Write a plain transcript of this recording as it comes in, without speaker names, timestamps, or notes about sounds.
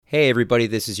Hey everybody,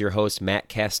 this is your host Matt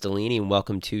Castellini and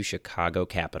welcome to Chicago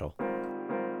Capital.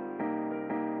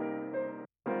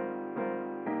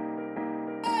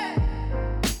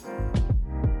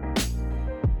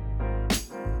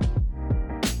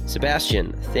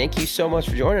 Sebastian, thank you so much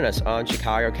for joining us on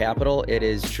Chicago Capital. It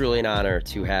is truly an honor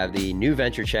to have the New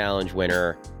Venture Challenge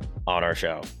winner on our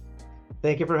show.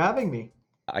 Thank you for having me.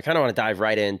 I kind of want to dive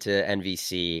right into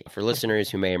NVC. For listeners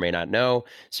who may or may not know,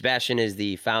 Sebastian is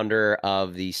the founder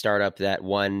of the startup that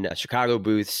won Chicago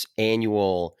Booth's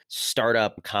annual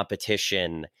startup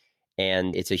competition.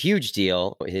 And it's a huge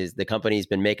deal. The company's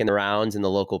been making the rounds in the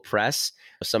local press.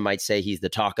 Some might say he's the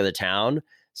talk of the town.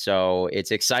 So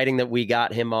it's exciting that we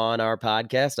got him on our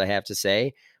podcast, I have to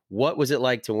say. What was it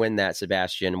like to win that,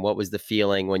 Sebastian? What was the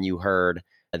feeling when you heard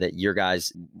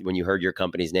when you heard your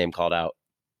company's name called out?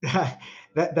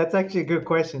 That's actually a good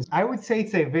question. I would say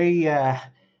it's a very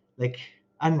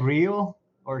unreal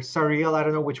or surreal. I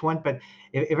don't know which one, but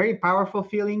a very powerful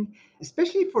feeling,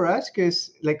 especially for us,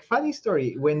 because funny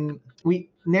story, when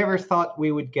we never thought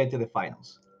we would get to the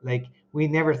finals. We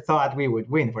never thought we would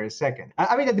win for a second.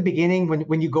 I mean, at the beginning,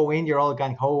 when you go in, you're all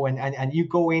gung ho and you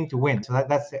go in to win. So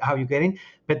that's how you get in.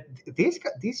 But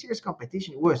this year's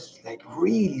competition was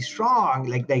really strong.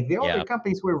 The other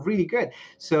companies were really good.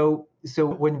 So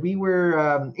when we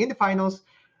were in the finals,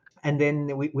 and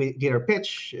then we did our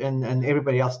pitch and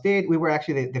everybody else did. We were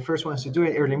actually the first ones to do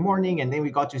it early morning, and then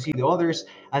we got to see the others,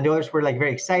 and the others were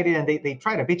very excited, and they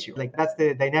try to beat you. That's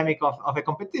the dynamic of a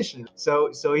competition.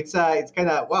 So it's kind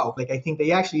of wow. I think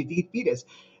they actually did beat us.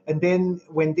 And then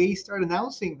when they start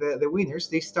announcing the winners,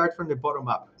 they start from the bottom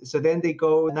up. So then they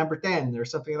go number 10 or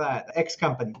something like that, X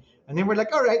company. And then we're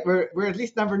like, all right, we're at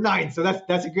least number 9. So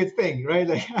that's a good thing, right?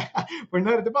 We're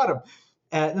not at the bottom.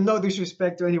 No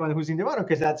disrespect to anyone who's in the bottom,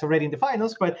 because that's already in the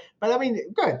finals. But I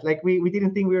mean, good. We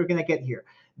didn't think we were gonna get here.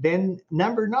 Then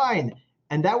number 9,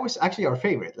 and that was actually our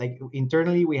favorite.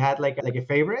 Internally, we had like a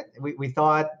favorite. We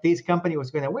thought this company was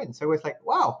gonna win. So it was like,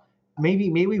 wow, maybe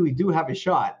we do have a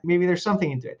shot. Maybe there's something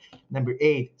into it. Number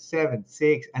 8, 7,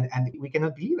 6, and we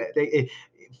cannot believe it.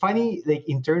 Funny,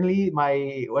 internally,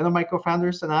 one of my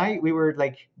co-founders and I, we were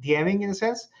DMing in a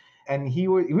sense, and we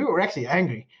were actually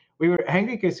angry. We were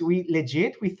angry because we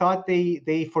thought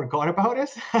they forgot about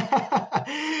us.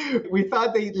 We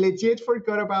thought they legit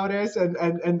forgot about us,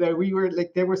 and that we were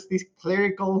there was this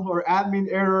clerical or admin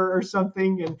error or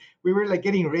something, and we were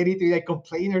getting ready to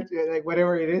complain or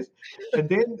whatever it is. And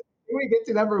then we get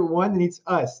to number 1 and it's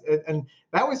us. And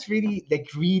that was really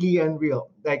really unreal.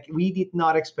 We did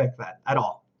not expect that at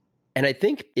all. And I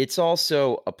think it's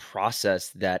also a process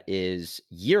that is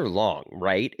year long,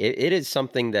 right? It is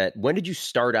something that, when did you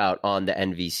start out on the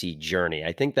NVC journey?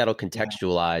 I think that'll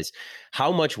contextualize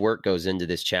how much work goes into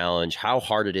this challenge, how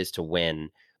hard it is to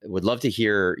win. Would love to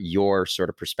hear your sort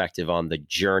of perspective on the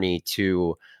journey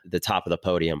to the top of the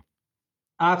podium.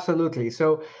 Absolutely.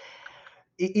 So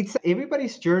it's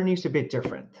everybody's journey is a bit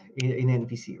different in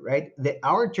NVC, right?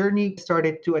 Our journey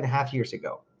started 2.5 years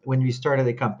ago when we started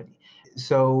the company.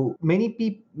 So many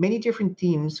different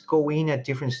teams go in at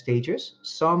different stages.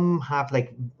 Some have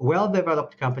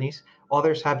well-developed companies,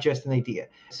 others have just an idea.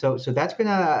 So that's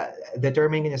gonna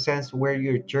determine, in a sense, where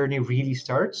your journey really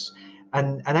starts.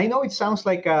 And I know it sounds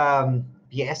like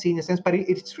BS in a sense, but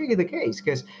it's really the case,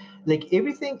 because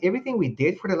everything we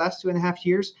did for the last 2.5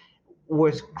 years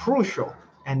was crucial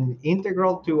and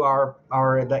integral to our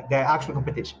the actual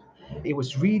competition. It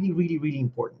was really, really, really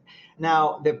important.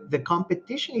 Now, the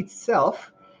competition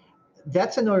itself,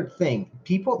 that's another thing.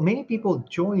 Many people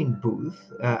join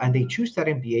Booth and they choose that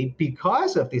MBA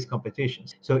because of these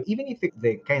competitions. So even if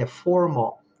the kind of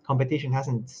formal competition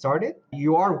hasn't started,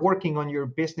 you are working on your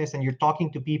business and you're talking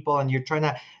to people and you're trying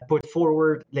to put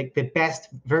forward the best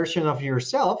version of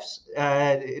yourselves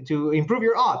to improve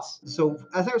your odds. So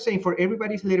as I was saying, for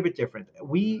everybody it's a little bit different.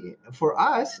 For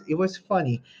us, it was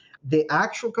funny. The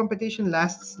actual competition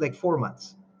lasts 4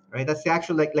 months, right? That's the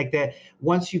actual the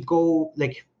once you go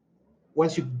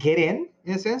once you get in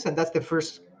a sense, and that's the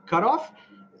first cutoff,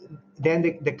 then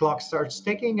the clock starts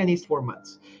ticking, and it's 4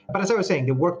 months. But as I was saying,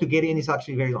 the work to get in is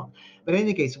actually very long. But in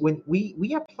any case, when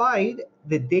we applied,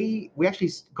 the day we actually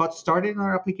got started on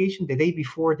our application, the day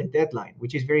before the deadline,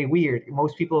 which is very weird.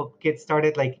 Most people get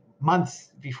started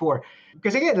months before,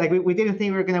 because again, we didn't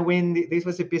think we were going to win. This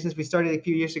was a business we started a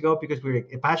few years ago because we were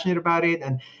passionate about it,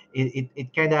 and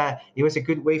it was a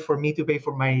good way for me to pay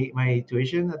for my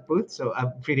tuition at Booth. So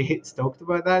I'm pretty stoked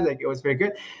about that. It was very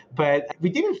good. But we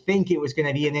didn't think it was going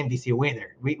to be an NVC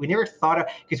winner. We never thought of,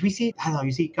 because we see, I don't know,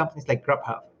 you see companies like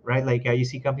Grubhub, right? You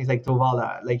see companies like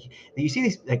Tovala, you see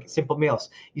these Simple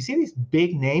Meals, you see these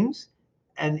big names,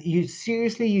 and you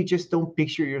just don't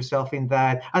picture yourself in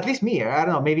that. At least me, I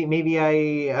don't know, maybe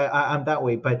I'm that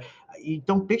way, but you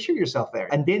don't picture yourself there.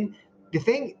 And then the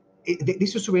thing,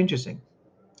 this was so interesting.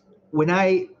 When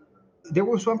I There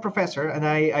was one professor, and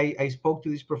I spoke to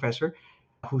this professor,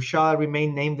 who shall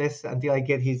remain nameless until I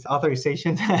get his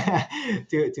authorization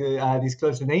to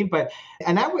disclose the name. But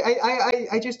and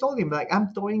I just told him, like,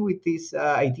 I'm toying with this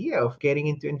idea of getting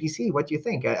into NVC. What do you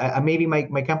think? Maybe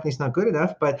my company's not good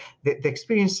enough, but the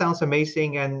experience sounds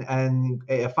amazing. And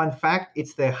a fun fact,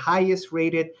 it's the highest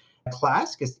rated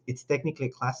class, because it's technically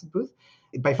a class booth,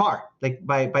 by far, like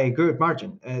by a good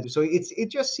margin. So it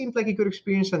just seemed like a good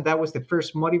experience, and that was the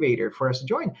first motivator for us to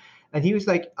join. And he was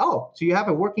like, "Oh, so you have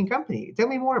a working company? Tell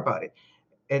me more about it."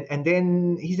 And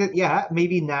then he said, "Yeah,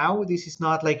 maybe now this is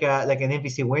not like an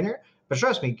NVC winner, but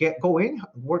trust me, go in,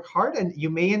 work hard, and you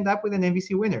may end up with an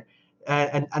NVC winner."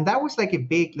 And that was like a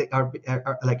big,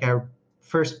 like our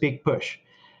first big push.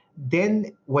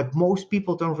 Then what most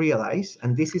people don't realize,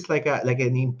 and this is like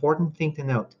an important thing to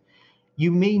note,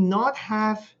 you may not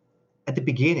have at the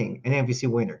beginning an MVC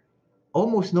winner.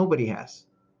 Almost nobody has.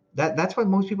 That's what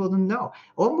most people don't know.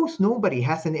 Almost nobody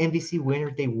has an MVC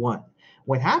winner day one.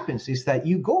 What happens is that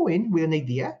you go in with an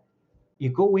idea. You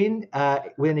go in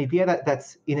with an idea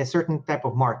that's in a certain type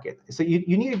of market. So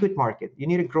you need a good market. You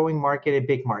need a growing market, a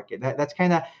big market.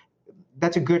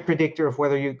 That's a good predictor of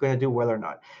whether you're going to do well or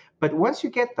not. But once you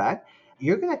get that,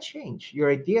 you're going to change. Your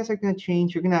ideas are going to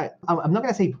change. I'm not going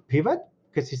to say pivot,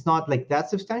 because it's not like that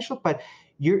substantial, but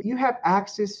you have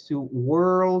access to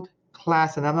world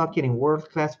class, and I'm not kidding, world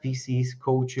class VCs,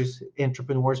 coaches,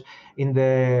 entrepreneurs in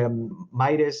the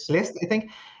Midas list. I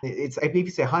think I believe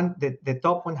it's the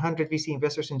top 100 VC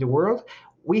investors in the world.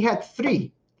 We had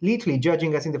three literally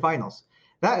judging us in the finals.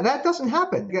 That doesn't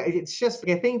happen. It's just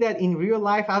a thing that in real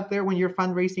life out there, when you're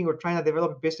fundraising or trying to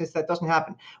develop a business, that doesn't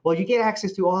happen. Well, you get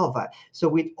access to all of that. So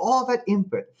with all that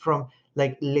input from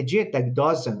like legit, like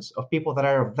dozens of people that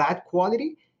are of that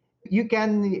quality, you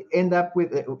can end up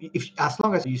with, as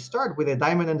long as you start with a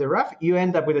diamond in the rough, you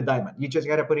end up with a diamond. You just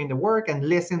got to put in the work and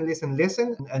listen,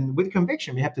 and with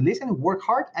conviction. You have to listen, work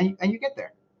hard, and you get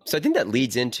there. So I think that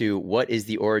leads into what is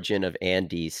the origin of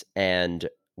Andes, and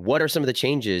what are some of the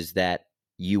changes that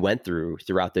you went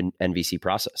throughout the NVC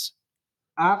process?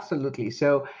 Absolutely.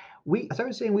 So as I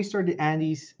was saying, we started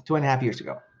Andes 2.5 years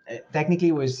ago. Technically,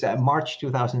 it was March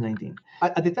 2019.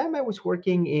 At the time, I was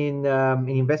working in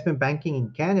investment banking in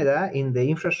Canada in the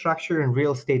infrastructure and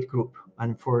real estate group.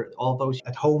 And for all those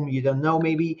at home, you don't know,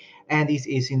 maybe Andes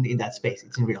is in that space.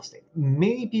 It's in real estate.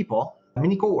 Many people,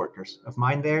 many coworkers of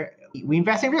mine there, we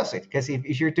invest in real estate, because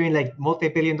if you're doing like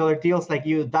multi-billion-dollar deals, like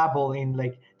you dabble in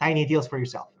like tiny deals for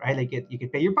yourself, right? Like you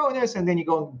could pay your bonus, and then you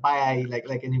go and buy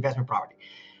like an investment property.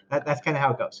 That's kind of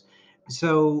how it goes.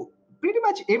 So pretty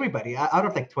much everybody, out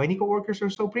of like 20 coworkers or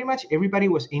so, pretty much everybody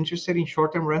was interested in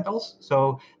short-term rentals.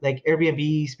 So like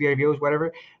Airbnbs, VRBOs,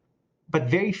 whatever. But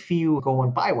very few go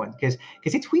and buy one, because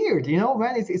it's weird,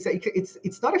 man.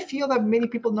 It's not a field that many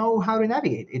people know how to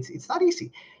navigate. It's not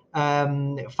easy.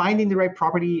 Finding the right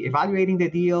property, evaluating the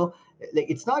deal, like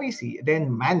it's not easy.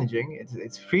 Then managing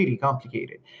it's pretty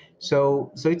complicated.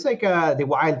 So it's like the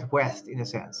Wild West in a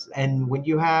sense. And when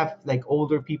you have like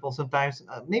older people, sometimes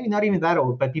maybe not even that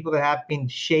old, but people that have been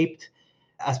shaped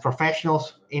as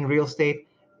professionals in real estate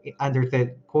under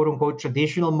the quote unquote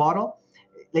traditional model,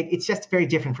 like it's just very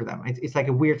different for them. It's like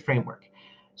a weird framework.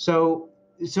 So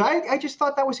I just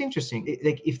thought that was interesting.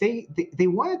 Like if they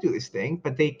want to do this thing,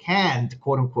 but they can't,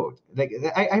 quote unquote. Like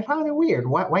I found it weird.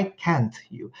 Why can't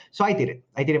you? So I did it.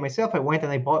 I did it myself. I went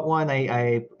and I bought one.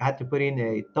 I had to put in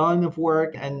a ton of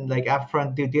work and like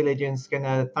upfront due diligence kind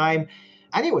of time,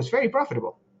 and it was very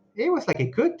profitable. It was like a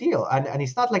good deal, and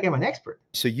it's not like I'm an expert.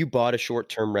 So you bought a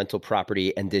short-term rental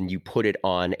property and then you put it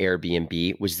on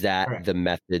Airbnb. Was that Correct. the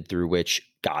method through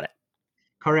which got it?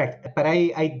 Correct. But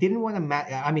I didn't want to,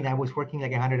 I mean, I was working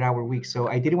like a 100-hour week, so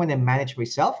I didn't want to manage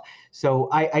myself. So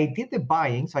I did the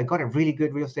buying. So I got a really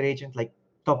good real estate agent, like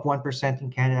top 1%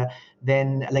 in Canada.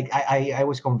 Then like I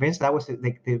was convinced that was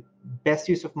like the best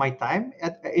use of my time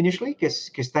initially,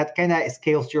 because that kind of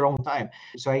scales your own time.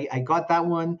 So I got that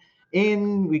one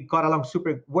in. We got along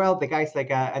super well. The guy's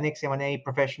like an ex-M&A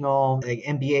professional, like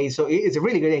MBA. So it's a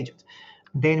really good agent.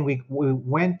 Then we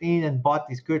went in and bought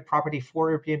this good property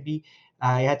for Airbnb.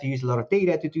 I had to use a lot of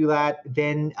data to do that.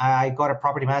 Then I got a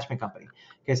property management company,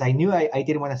 because I knew I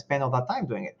didn't want to spend all that time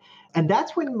doing it. And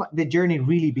that's when the journey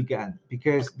really began,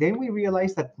 because then we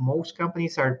realized that most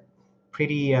companies are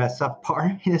pretty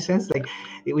subpar in a sense. Like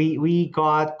we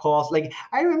got calls. Like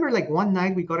I remember like one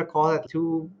night we got a call at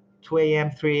 2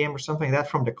 a.m., 3 a.m. or something like that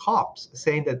from the cops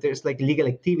saying that there's like illegal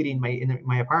activity in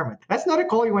my apartment. That's not a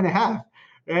call you want to have.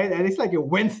 Right? And it's like a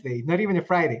Wednesday, not even a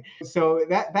Friday. So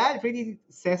that really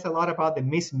says a lot about the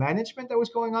mismanagement that was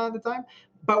going on at the time.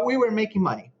 But we were making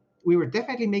money. We were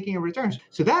definitely making a return.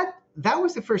 So that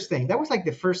was the first thing. That was like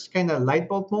the first kind of light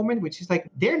bulb moment, which is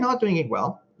like they're not doing it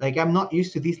well. Like I'm not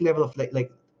used to this level of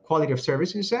like quality of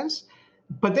service in a sense,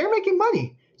 but they're making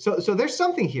money. So there's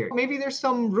something here. Maybe there's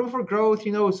some room for growth,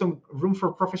 some room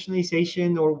for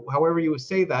professionalization, or however you would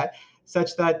say that,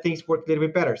 such that things work a little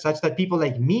bit better, such that people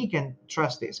like me can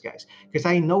trust these guys. Because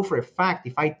I know for a fact,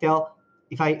 if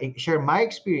I share my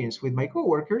experience with my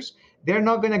coworkers, they're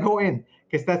not going to go in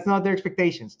because that's not their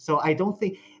expectations. So I don't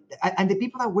think, and the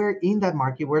people that were in that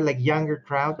market were like younger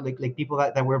crowd, like people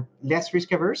that were less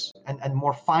risk averse and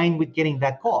more fine with getting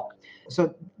that call.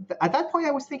 So at that point,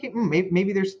 I was thinking,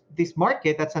 maybe there's this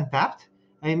market that's untapped,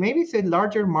 and maybe it's a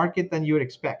larger market than you would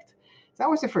expect. So that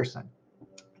was the first time.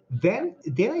 Then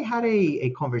I had a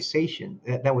conversation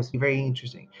that was very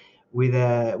interesting with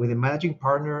a managing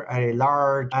partner at a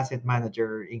large asset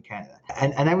manager in Canada.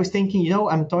 And I was thinking,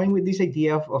 I'm toying with this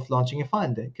idea of launching a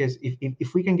fund, because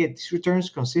if we can get these returns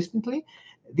consistently,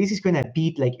 this is going to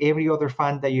beat like every other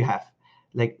fund that you have,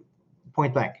 like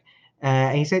point blank.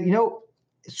 And he said,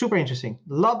 super interesting.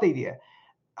 Love the idea.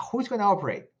 Who's going to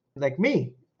operate? Like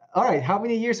me. All right. How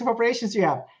many years of operations do you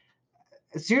have?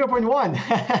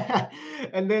 0.1.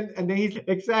 and then he's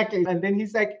exactly. And then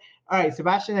he's like, all right,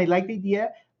 Sebastian, I like the idea,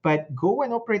 but go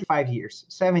and operate 5 years,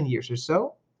 7 years or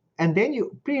so. And then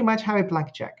you pretty much have a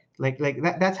blank check. Like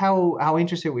that's how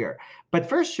interested we are. But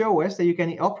first show us that you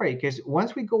can operate, because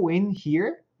once we go in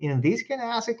here, in this kind of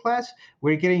asset class,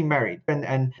 we're getting married.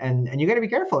 And you got to be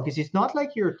careful, because it's not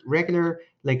like your regular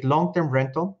like long-term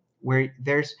rental where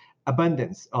there's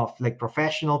abundance of like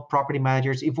professional property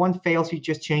managers. If one fails, you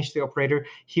just change the operator.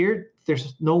 Here,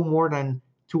 there's no more than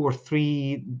 2 or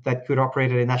 3 that could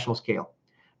operate at a national scale.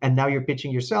 And now you're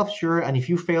pitching yourself, sure. And if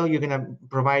you fail, you're going to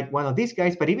provide one of these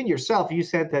guys. But even yourself, you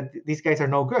said that these guys are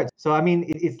no good. So, I mean,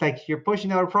 it's like you're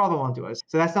pushing our problem onto us.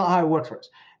 So that's not how it works for us.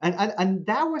 And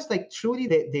that was like truly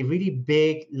the really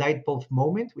big light bulb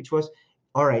moment, which was,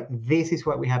 all right, this is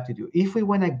what we have to do. If we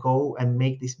want to go and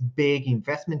make this big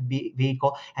investment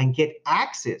vehicle and get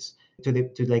access to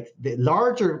the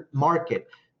larger market,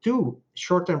 to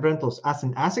short-term rentals as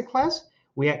an asset class,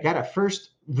 we got to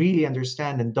first really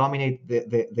understand and dominate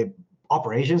the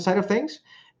operation side of things.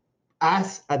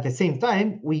 As at the same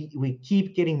time, we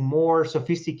keep getting more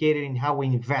sophisticated in how we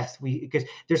invest. Because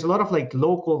there's a lot of like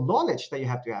local knowledge that you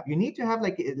have to have. You need to have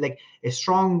like a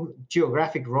strong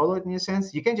geographic rollout in a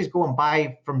sense. You can't just go and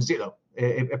buy from Zillow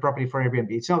a property for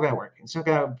Airbnb. It's not going to work. It's not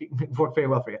going to work very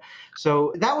well for you.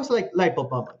 So that was like light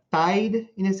bulb moment. Tide,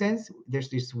 in a sense, there's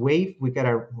this wave. We got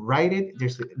to ride it.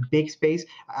 There's a big space.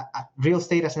 Real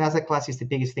estate as an asset class is the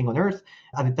biggest thing on earth.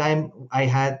 At the time,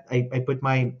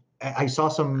 I saw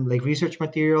some like research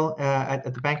material at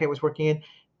the bank I was working in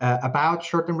about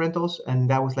short-term rentals, and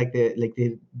that was like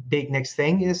the big next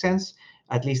thing in a sense.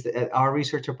 At least our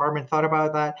research department thought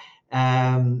about that.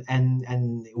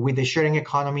 And with the sharing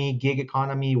economy, gig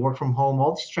economy, work from home,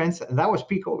 all these trends, and that was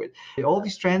pre-COVID. All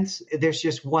these trends, there's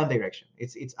just one direction.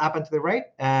 It's up and to the right.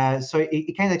 So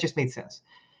it kind of just made sense.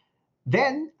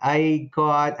 Then I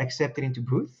got accepted into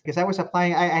Booth because I was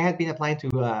applying. I had been applying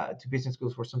to business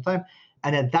schools for some time,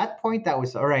 and at that point, that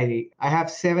was alrighty. I have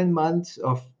 7 months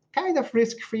of kind of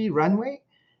risk-free runway.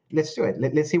 Let's do it.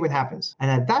 Let's see what happens.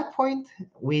 And at that point,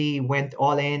 we went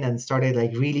all in and started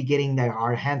like really getting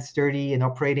our hands dirty and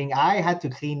operating. I had to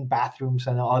clean bathrooms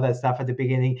and all that stuff at the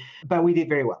beginning, but we did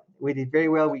very well.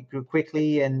 We grew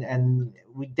quickly, and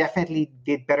we definitely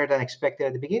did better than expected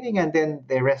at the beginning. And then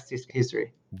the rest is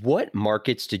history. What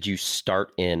markets did you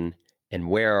start in, and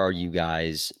where are you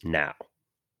guys now?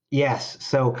 Yes.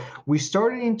 So we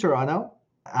started in Toronto,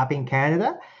 up in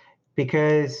Canada,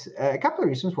 because a couple of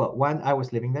reasons. Well, one, I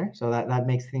was living there, so that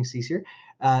makes things easier.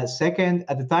 Second,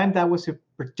 at the time, that was a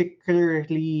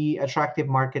particularly attractive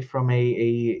market from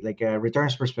a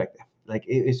returns perspective. Like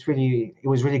it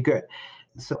was really good.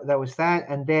 So that was that.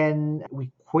 And then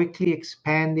we quickly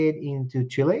expanded into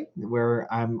Chile, where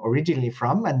I'm originally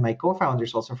from, and my co-founder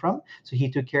is also from. So he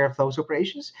took care of those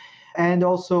operations. And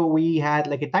also we had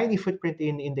like a tiny footprint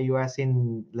in the US,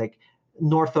 in like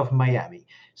north of Miami.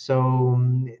 So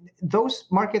those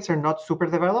markets are not super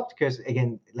developed because,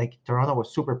 again, like Toronto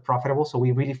was super profitable. So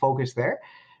we really focused there.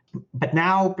 But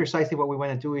now precisely what we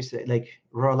want to do is like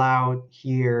roll out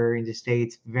here in the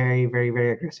States very, very,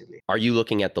 very aggressively. Are you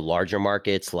looking at the larger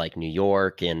markets like New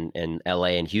York and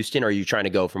LA and Houston? Or are you trying to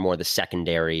go for more of the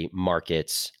secondary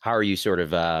markets? How are you sort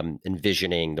of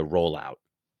envisioning the rollout?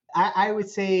 I would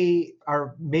say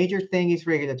our major thing is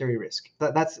regulatory risk.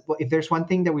 That's if there's one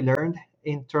thing that we learned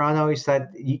in Toronto is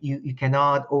that you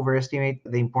cannot overestimate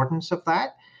the importance of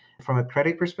that from a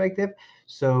credit perspective.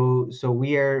 So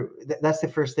that's the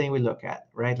first thing we look at,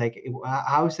 right? Like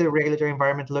how is the regulatory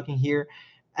environment looking here?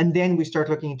 And then we start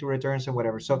looking into returns and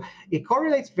whatever. So it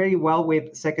correlates very well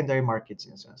with secondary markets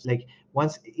in a sense. Like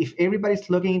once if everybody's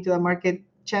looking into the market,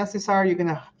 chances are you're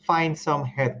gonna find some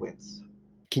headwinds.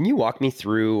 Can you walk me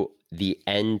through the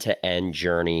end-to-end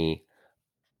journey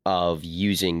of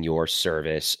using your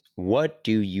service? What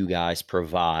do you guys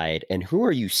provide and who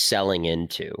are you selling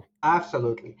into?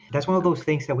 Absolutely. That's one of those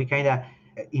things that we kind of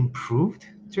improved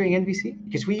during NVC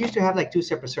because we used to have like two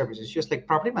separate services, just like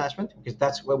property management, because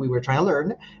that's what we were trying to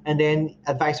learn, and then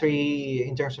advisory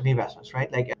in terms of investments, right?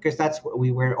 Like, because that's what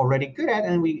we were already good at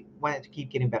and we wanted to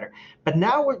keep getting better. But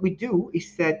now what we do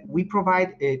is that we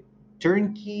provide a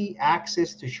turnkey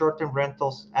access to short-term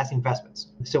rentals as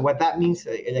investments. So what that means,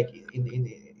 like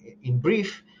in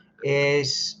brief,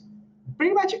 is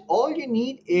pretty much all you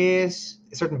need is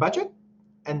a certain budget,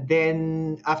 and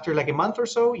then after like a month or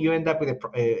so you end up with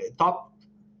a top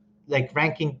like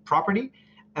ranking property,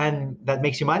 and that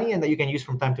makes you money and that you can use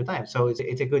from time to time. So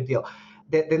it's a good deal.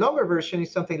 The longer version is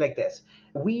something like this.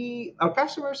 Our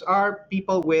customers are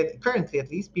people with currently at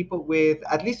least people with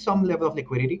at least some level of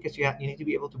liquidity because you need to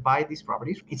be able to buy these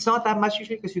properties. It's not that much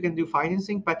usually because you can do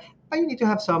financing, but you need to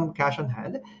have some cash on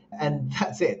hand, and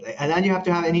that's it. And then you have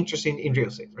to have an interest in real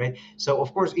estate, right? So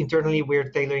of course internally we're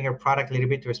tailoring our product a little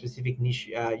bit to a specific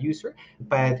niche user,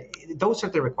 but those are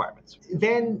the requirements.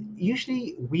 Then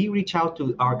usually we reach out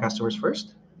to our customers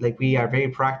first. Like we are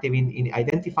very proactive in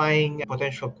identifying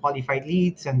potential qualified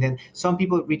leads, and then some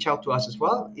people reach out to us as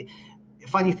well.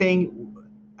 Funny thing,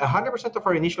 100% of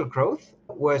our initial growth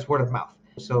was word of mouth.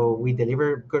 So we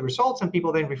deliver good results and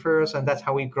people then refer us, and that's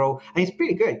how we grow. And it's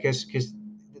pretty good because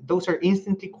those are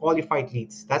instantly qualified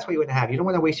leads. That's what you want to have. You don't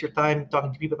want to waste your time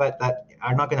talking to people that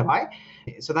are not going to buy.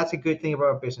 So that's a good thing about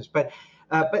our business. But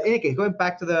in any case, going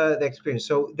back to the experience.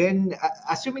 So then,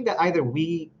 assuming that either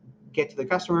we get to the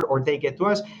customer or they get to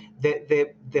us,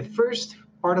 the first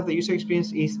part of the user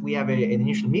experience is we have an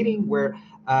initial meeting where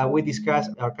we discuss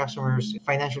our customers'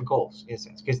 financial goals in a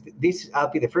sense. Because this, I'll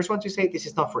be the first one to say this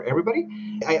is not for everybody.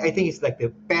 I think it's like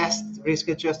the best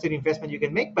risk-adjusted investment you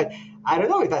can make, but I don't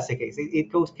know if that's the case. It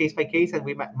goes case by case, and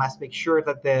we must make sure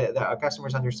that our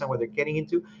customers understand what they're getting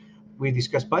into. We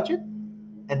discuss budget,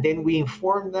 and then we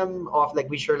inform them of like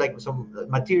we share like some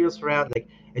materials around like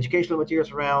educational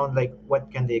materials around like what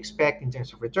can they expect in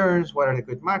terms of returns, what are the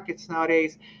good markets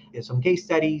nowadays, some case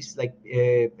studies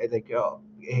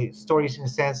stories in a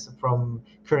sense from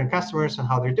current customers and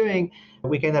how they're doing.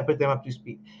 We kind of put them up to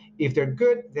speed. If they're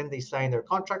good, then they sign their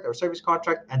contract, our service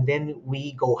contract, and then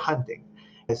we go hunting.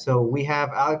 So we have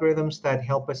algorithms that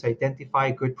help us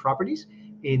identify good properties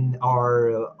in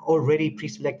our already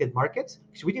pre-selected markets.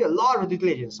 So we do a lot of due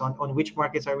diligence on which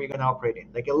markets are we going to operate in,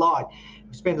 like a lot.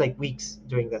 We spend like weeks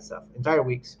doing that stuff, entire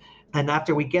weeks. And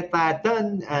after we get that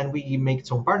done and we make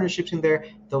some partnerships in there,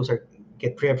 those are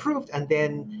get pre-approved, and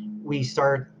then we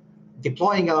start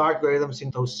deploying our algorithms in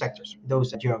those sectors,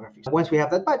 those geographies. Once we have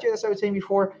that budget, as I was saying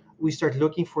before, we start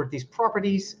looking for these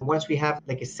properties. Once we have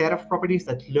like a set of properties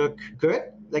that look good,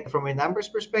 like from a numbers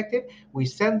perspective, we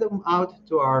send them out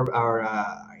to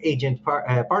our agent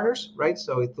partners, right?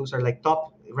 So those are like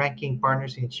top ranking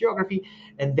partners in geography,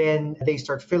 and then they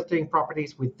start filtering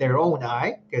properties with their own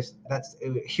eye, because that's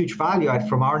a huge value add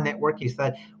from our network is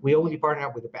that we only partner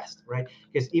up with the best, right?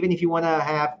 Because even if you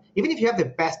have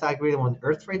the best algorithm on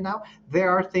earth right now, there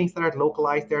are things that are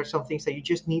localized. There are some things that you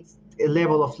just need a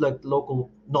level of like local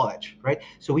knowledge, right?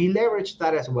 So we leverage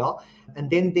that as well, and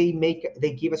then they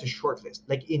give us a short list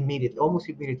like immediately, almost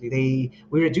immediately.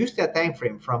 We reduce that time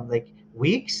frame from like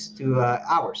weeks to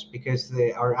hours because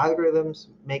our algorithms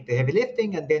make the heavy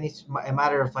lifting, and then it's a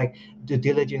matter of like due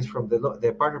diligence from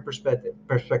the partner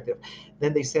perspective.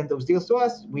 Then they send those deals to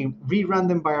us. We rerun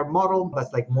them by our model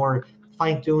that's like more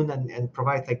fine-tune and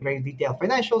provide like very detailed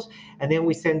financials, and then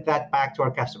we send that back to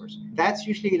our customers. That's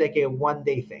usually like a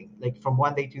one-day thing, like from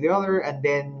one day to the other, and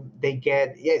then they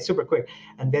get it's super quick,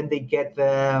 and then they get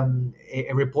a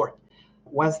report.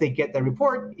 Once they get the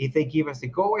report, if they give us the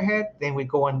go ahead, then we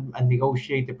go on and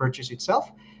negotiate the purchase itself.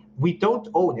 We don't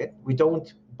own it. We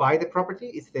don't buy the property.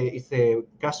 It's the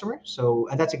customer. So,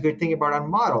 and that's a good thing about our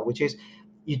model, which is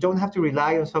you don't have to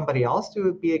rely on somebody else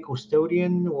to be a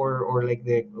custodian or like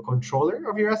the controller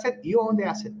of your asset. You own the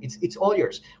asset. It's all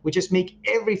yours. We just make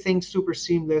everything super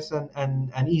seamless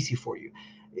and easy for you.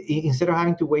 Instead of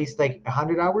having to waste like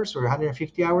 100 hours or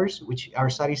 150 hours, which our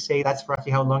studies say that's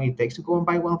roughly how long it takes to go and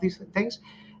buy one of these things,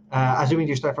 assuming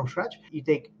you start from scratch, you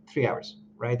take 3 hours,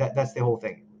 right? That's the whole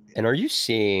thing. And are you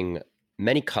seeing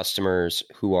many customers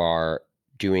who are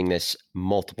doing this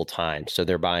multiple times? So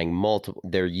they're buying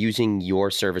they're using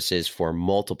your services for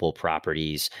multiple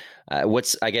properties.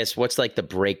 What's like the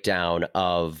breakdown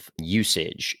of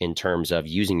usage in terms of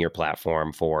using your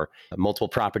platform for multiple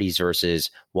properties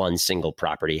versus one single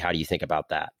property? How do you think about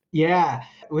that? Yeah,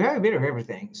 we have a bit of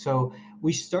everything. So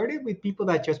we started with people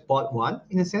that just bought one,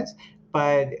 in a sense,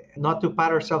 but not to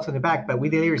pat ourselves on the back, but we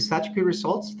delivered such good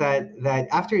results that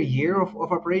after a year of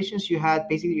operations, you had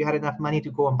enough money to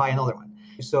go and buy another one.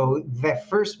 So the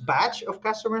first batch of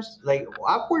customers, like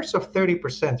upwards of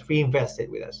 30% reinvested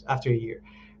with us after a year,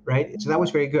 right? So that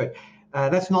was very good.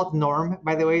 That's not norm,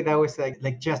 by the way. That was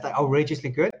like just outrageously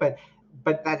good, but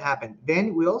that happened.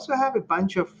 Then we also have a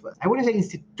bunch of, I wouldn't say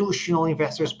institutional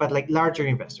investors, but like larger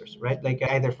investors, right? Like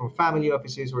either from family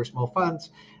offices or small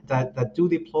funds that do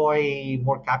deploy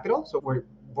more capital. So we're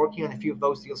working on a few of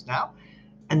those deals now.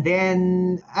 And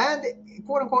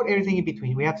quote unquote, everything in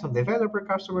between. We have some developer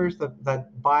customers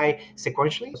that buy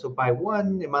sequentially. So buy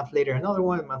one, a month later, another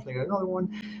one, a month later, another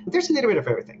one. There's a little bit of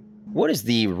everything. What is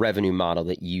the revenue model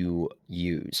that you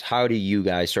use? How do you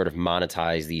guys sort of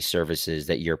monetize these services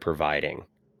that you're providing?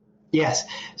 Yes.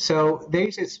 So there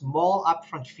is a small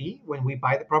upfront fee when we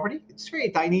buy the property. It's very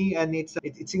tiny, and it's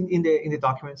in the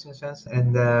documents in a sense,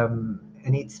 and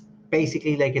it's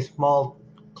basically like a small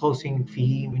closing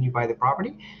fee when you buy the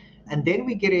property, and then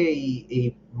we get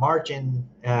a margin.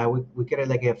 We get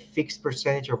like a fixed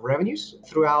percentage of revenues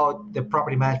throughout the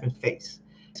property management phase.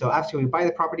 So after we buy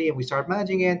the property and we start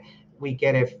managing it, we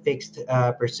get a fixed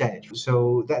percentage.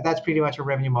 So that's pretty much a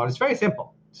revenue model. It's very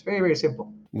simple. It's very, very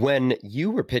simple. When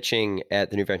you were pitching at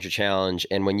the New Venture Challenge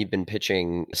and when you've been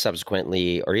pitching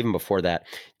subsequently or even before that,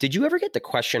 did you ever get the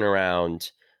question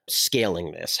around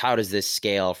scaling this? How does this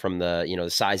scale from the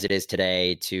size it is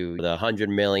today to the $100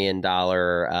 million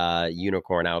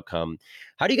unicorn outcome?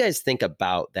 How do you guys think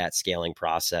about that scaling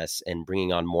process and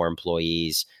bringing on more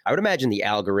employees? I would imagine the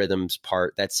algorithms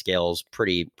part that scales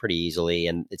pretty easily,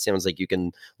 and it sounds like you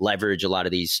can leverage a lot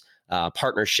of these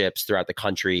partnerships throughout the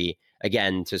country,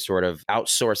 again, to sort of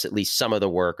outsource at least some of the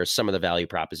work or some of the value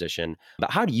proposition.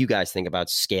 But how do you guys think about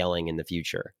scaling in the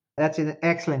future? That's an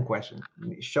excellent question.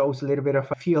 It shows a little bit of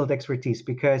a field expertise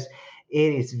because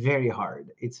it is very hard.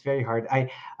 It's very hard.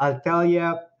 I'll tell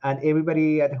you, and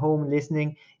everybody at home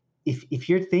listening, if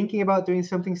you're thinking about doing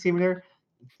something similar,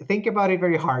 think about it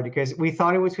very hard because we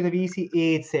thought it was going to be easy.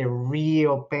 It's a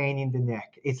real pain in the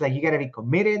neck. It's like you got to be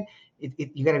committed.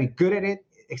 You got to be good at it.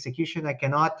 Execution, I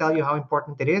cannot tell you how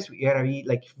important it is. You got to be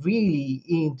like really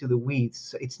into the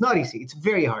weeds. It's not easy. It's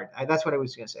very hard. That's what I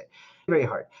was going to say. Very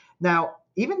hard. Now,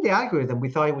 even the algorithm, we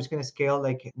thought it was going to scale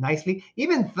like nicely.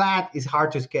 Even that is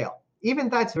hard to scale. Even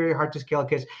that's very hard to scale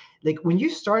because like when you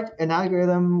start an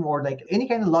algorithm or like any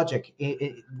kind of logic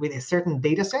with a certain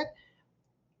data set,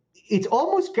 it's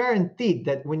almost guaranteed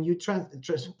that when you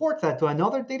transport that to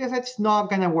another data set, it's not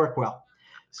going to work well.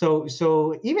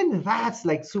 So even that's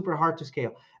like super hard to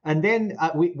scale. And then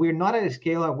we're not at a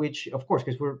scale at which, of course,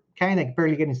 because we're kind of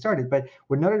barely getting started, but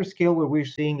we're not at a scale where we're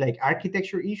seeing like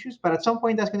architecture issues. But at some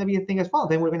point, that's going to be a thing as well.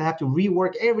 Then we're going to have to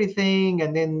rework everything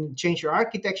and then change your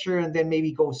architecture and then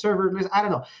maybe go serverless. I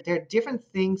don't know. There are different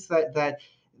things that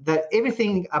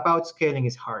everything about scaling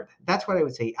is hard. That's what I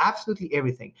would say. Absolutely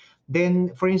everything.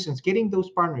 Then, for instance, getting those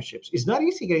partnerships. It's not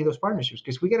easy getting those partnerships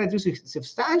because we got to do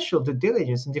substantial due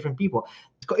diligence in different people.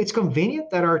 It's convenient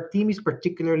that our team is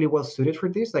particularly well suited for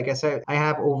this. Like I said, I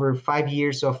have over 5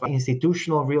 years of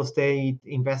institutional real estate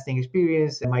investing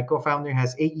experience. And my co-founder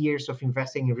has 8 years of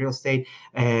investing in real estate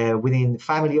within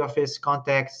family office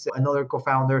context. Another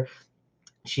co-founder,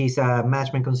 she's a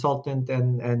management consultant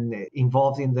and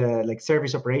involved in the like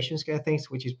service operations kind of things,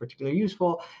 which is particularly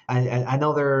useful. And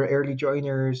another early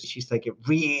joiners, she's like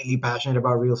really passionate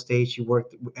about real estate. She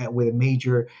worked with a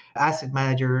major asset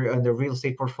manager on the real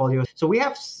estate portfolio. So we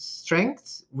have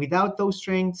strengths. Without those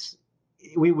strengths,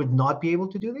 we would not be able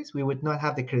to do this. We would not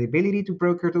have the credibility to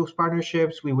broker those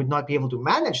partnerships. We would not be able to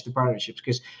manage the partnerships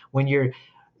because when you're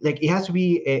like it has to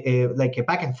be like a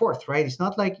back and forth, right? It's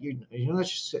not like you're not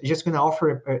just going to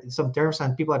offer some terms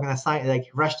and people are going to sign,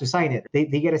 like rush to sign it.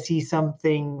 They got to see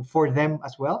something for them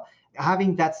as well.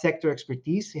 Having that sector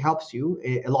expertise helps you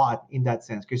a lot in that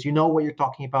sense because you know what you're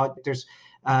talking about. There's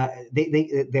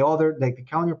the other like the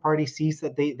counterparty sees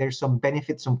that there's some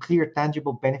benefit, some clear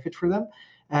tangible benefit for them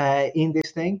in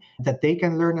this thing that they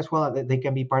can learn as well, that they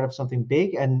can be part of something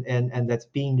big and that's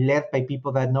being led by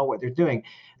people that know what they're doing.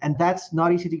 And that's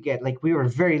not easy to get. Like we were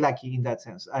very lucky in that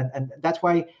sense. And that's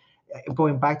why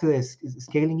going back to the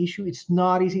scaling issue, it's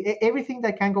not easy. Everything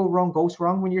that can go wrong goes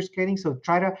wrong when you're scaling. So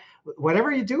try to,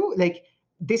 whatever you do, like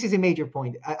this is a major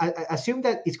point. I assume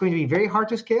that it's going to be very hard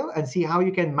to scale and see how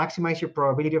you can maximize your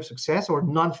probability of success or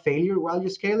non-failure while you're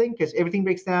scaling, because everything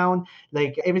breaks down,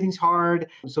 like everything's hard.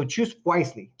 So choose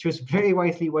wisely, choose very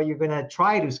wisely what you're going to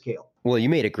try to scale. Well, you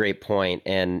made a great point,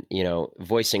 and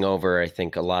voicing over, I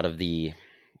think a lot of the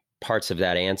parts of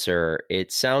that answer,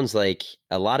 it sounds like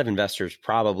a lot of investors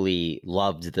probably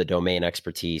loved the domain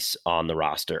expertise on the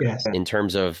roster. Yes. In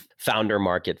terms of founder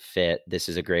market fit, this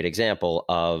is a great example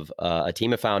of a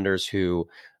team of founders who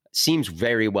seems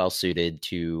very well suited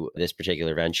to this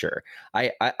particular venture.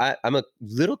 I'm a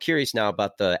little curious now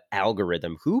about the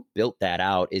algorithm. Who built that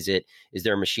out? Is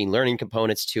there machine learning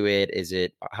components to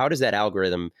it? How does that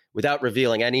algorithm, without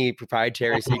revealing any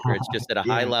proprietary secrets, just at a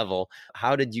high level,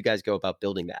 how did you guys go about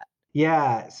building that?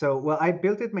 Yeah, so well, I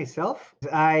built it myself.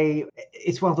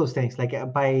 It's one of those things. Like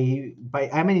I'm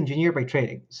an engineer by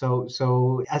training.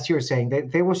 So as you're saying,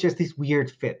 there was just this weird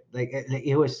fit. Like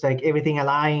it was like everything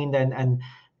aligned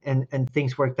and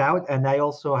things worked out. And I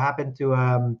also happened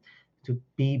to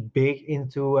be big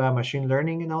into machine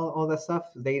learning and all that stuff,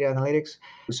 data analytics.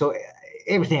 So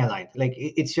everything aligned. Like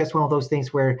it's just one of those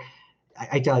things where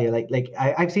I tell you,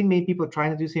 I've seen many people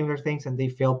trying to do similar things and they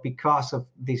fail because of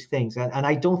these things. And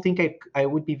I don't think I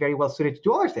would be very well suited to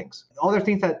do other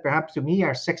things that perhaps to me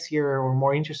are sexier or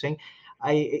more interesting.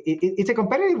 It's a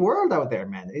competitive world out there,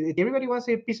 man. Everybody wants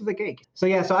a piece of the cake. So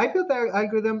yeah, so I built that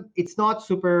algorithm. It's not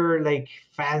super like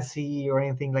fancy or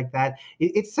anything like that.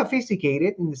 It's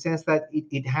sophisticated in the sense that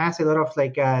it has a lot of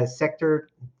like sector,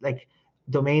 like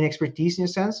domain expertise in a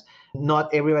sense.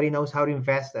 Not everybody knows how to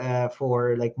invest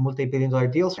for like multi-billion-dollar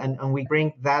deals, and we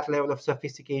bring that level of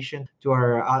sophistication to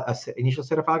our initial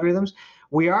set of algorithms.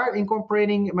 We are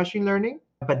incorporating machine learning,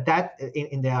 but that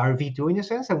in our V2 in a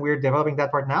sense, and we're developing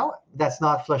that part now. That's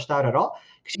not flushed out at all.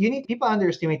 You need people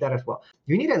underestimate that as well.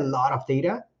 You need a lot of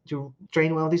data to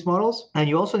train one of these models, and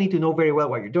you also need to know very well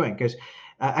what you're doing, because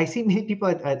I see many people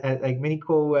at like many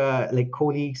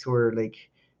colleagues or like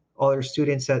other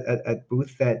students at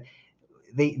Booth that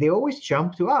they always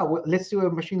jump to, well, let's do a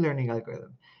machine learning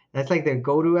algorithm. That's like their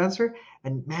go-to answer.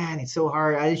 And man, it's so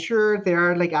hard. I'm sure there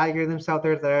are like algorithms out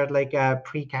there that are like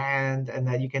pre-canned and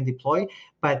that you can deploy,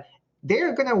 but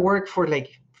they're going to work for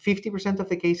like 50% of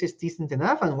the cases decent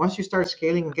enough. And once you start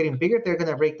scaling and getting bigger, they're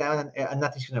going to break down and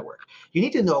nothing's going to work. You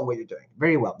need to know what you're doing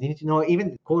very well. You need to know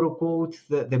even quote unquote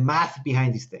the math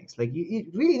behind these things. Like you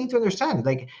really need to understand,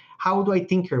 like, how do I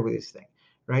tinker with this thing?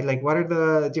 Right? Like what are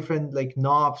the different like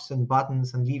knobs and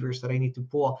buttons and levers that I need to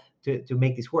pull to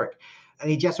make this work? And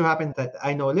it just so happened that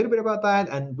I know a little bit about that.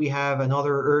 And we have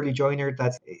another early joiner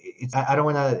I don't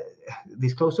want to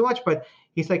disclose too much, but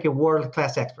he's like a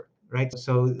world-class expert, right?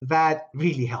 So that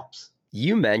really helps.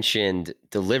 You mentioned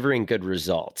delivering good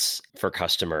results for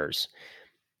customers.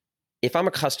 If I'm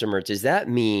a customer, does that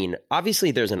mean,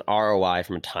 obviously there's an ROI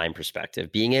from a time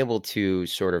perspective, being able to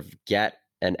sort of get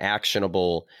an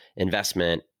actionable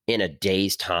investment in a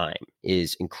day's time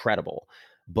is incredible.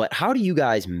 But how do you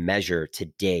guys measure to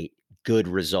date good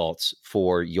results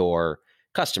for your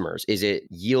customers? Is it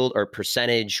yield or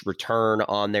percentage return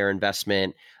on their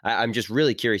investment? I'm just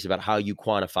really curious about how you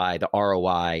quantify the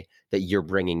ROI that you're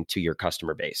bringing to your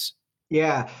customer base.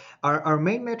 Yeah, our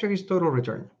main metric is total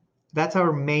return. That's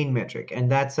our main metric, and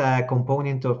that's a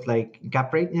component of like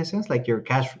cap rate in a sense, like your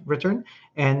cash return,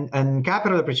 and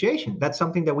capital appreciation. That's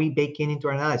something that we bake into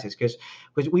our analysis because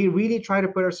we really try to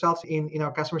put ourselves in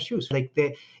our customer's shoes. Like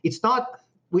it's not.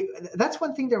 That's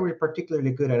one thing that we're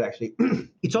particularly good at actually.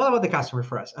 It's all about the customer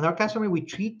for us, and our customer we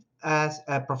treat as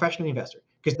a professional investor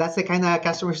because that's the kind of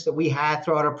customers that we had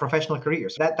throughout our professional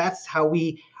careers. That's how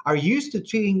we are used to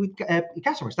treating with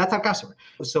customers. That's our customer.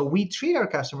 So we treat our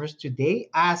customers today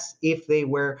as if they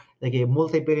were like a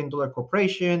multi-billion-dollar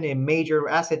corporation, a major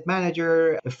asset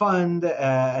manager, a fund,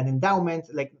 an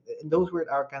endowment. Like those were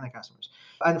our kind of customers.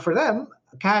 And for them,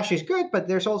 cash is good, but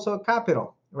there's also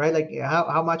capital, right? Like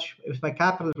how much is my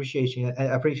capital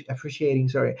appreciating?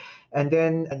 Sorry, and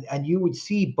then and you would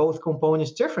see both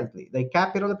components differently. Like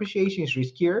capital appreciation is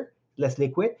riskier, less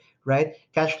liquid, right?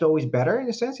 Cash flow is better in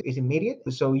a sense, it's immediate.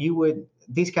 So you would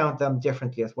discount them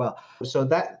differently as well. So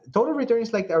that total return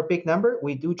is like our big number.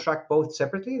 We do track both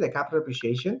separately, the capital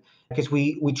appreciation, because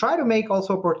we try to make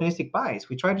also opportunistic buys.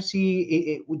 We try to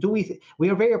see, we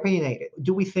are very opinionated.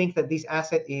 Do we think that this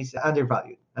asset is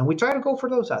undervalued? And we try to go for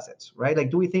those assets, right? Like,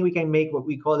 do we think we can make what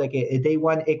we call like a day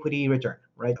one equity return,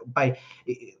 right? By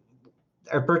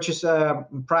our purchase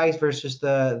price versus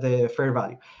the fair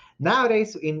value.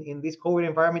 Nowadays, in this COVID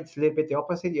environment, it's a little bit the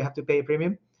opposite. You have to pay a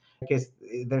premium. because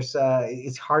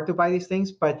it's hard to buy these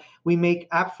things, but we make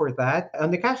up for that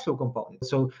on the cash flow component.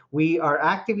 So we are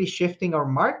actively shifting our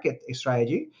market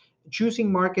strategy,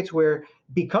 choosing markets where,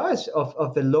 because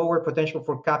of the lower potential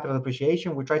for capital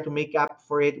appreciation, we try to make up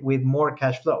for it with more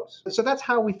cash flows. So that's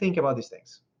how we think about these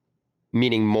things.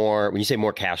 Meaning more, when you say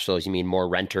more cash flows, you mean more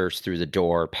renters through the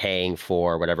door paying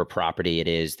for whatever property it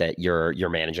is that you're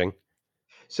managing?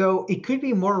 So it could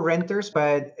be more renters,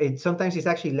 but sometimes it's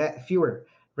actually fewer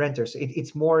renters.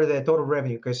 It's more the total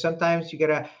revenue, because sometimes you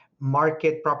gotta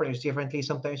market properties differently.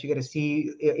 Sometimes you gotta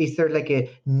see, is there like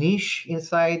a niche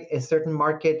inside a certain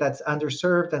market that's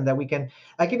underserved, and that we can.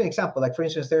 I'll give you an example. Like for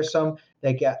instance, there's some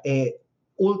like a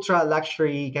ultra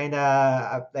luxury kind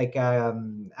of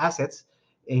assets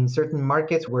in certain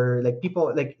markets where like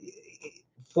people like,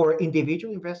 for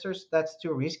individual investors, that's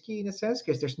too risky in a sense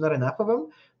because there's not enough of them.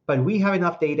 But we have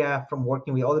enough data from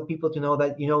working with other people to know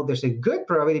that there's a good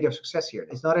probability of success here.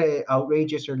 It's not an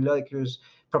outrageous or ludicrous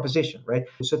proposition, right?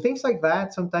 So things like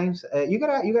that, sometimes you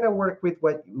gotta work with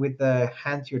the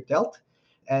hand you're dealt,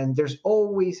 and there's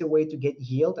always a way to get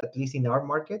yield, at least in our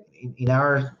market, in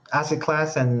our asset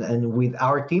class, and with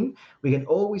our team we can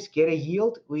always get a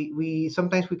yield. We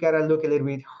sometimes we gotta look a little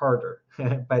bit harder,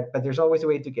 but there's always a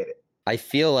way to get it. I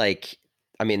feel like,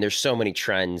 I mean, there's so many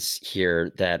trends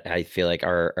here that I feel like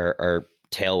are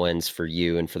tailwinds for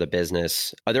you and for the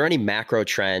business. Are there any macro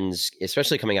trends,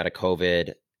 especially coming out of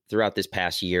COVID, throughout this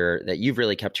past year that you've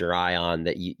really kept your eye on,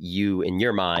 that you in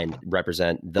your mind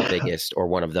represent the biggest or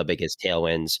one of the biggest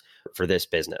tailwinds for this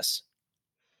business?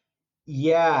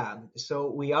 Yeah, so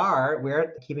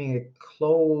we're keeping a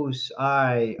close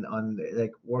eye on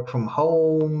like work from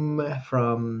home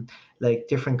from like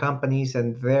different companies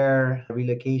and their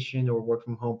relocation or work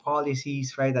from home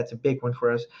policies, right? That's a big one for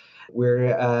us.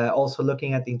 We're also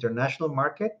looking at the international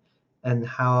market and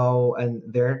how and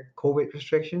their COVID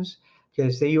restrictions,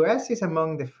 because the US is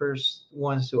among the first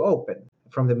ones to open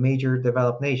from the major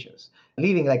developed nations,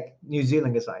 leaving like New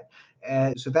Zealand aside.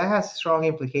 And so that has strong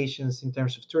implications in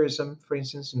terms of tourism, for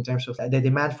instance, in terms of the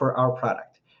demand for our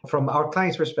product from our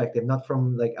client's perspective, not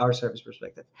from like our service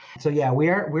perspective. So yeah,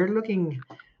 we're looking,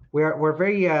 we're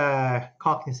very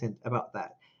cognizant about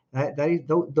that.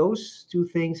 Those two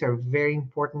things are very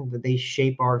important, that they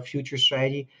shape our future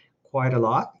strategy quite a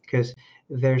lot, because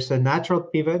there's a natural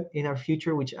pivot in our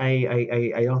future, which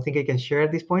I don't think I can share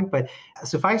at this point. But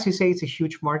suffice to say, it's a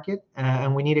huge market,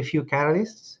 and we need a few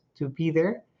catalysts to be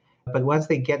there. But once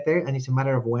they get there, and it's a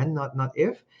matter of when, not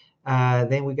if,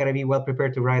 then we got to be well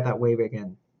prepared to ride that wave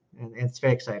again, and it's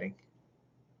very exciting.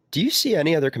 Do you see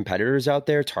any other competitors out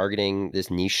there targeting this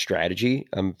niche strategy?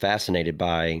 I'm fascinated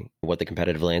by what the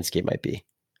competitive landscape might be.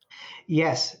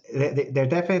 Yes, there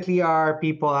definitely are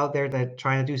people out there that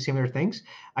trying to do similar things.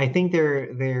 I think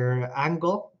their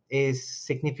angle is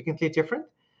significantly different,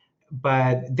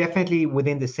 but definitely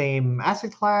within the same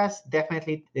asset class.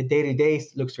 Definitely the day to day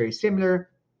looks very similar.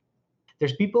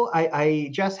 There's people, I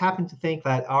just happen to think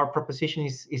that our proposition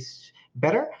is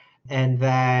better, and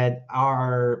that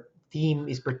our team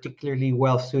is particularly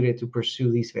well suited to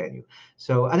pursue this value.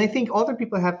 So, and I think other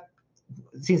people have,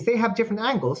 since they have different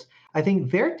angles, I think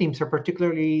their teams are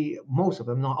particularly, most of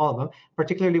them, not all of them,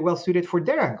 particularly well suited for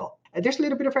their angle. There's a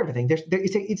little bit of everything.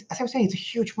 It's as I was saying, it's a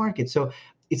huge market. So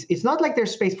it's not like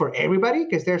there's space for everybody,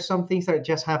 because there's some things that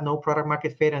just have no product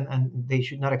market fit, and they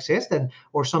should not exist, and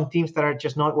or some teams that are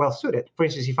just not well suited. For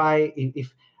instance, if I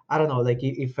don't know, like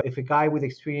if a guy with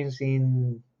experience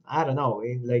in, I don't know,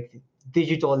 in like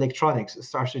digital electronics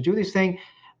starts to do this thing,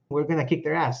 we're gonna kick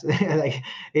their ass. Like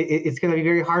it's gonna be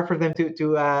very hard for them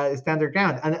to stand their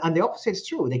ground. And the opposite is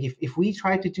true. Like if we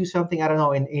try to do something, I don't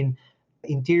know, in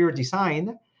interior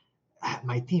design,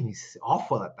 my team is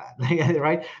awful at that.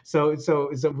 Right? So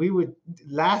we would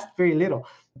last very little.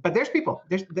 But there's people.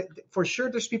 There's for sure.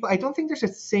 There's people. I don't think there's a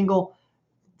single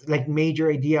like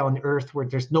major idea on earth where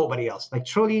there's nobody else, like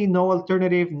truly no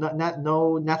alternative,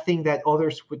 nothing that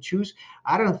others would choose.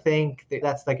 I don't think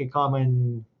that's like a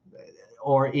common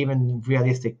or even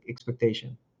realistic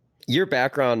expectation. Your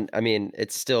background, I mean,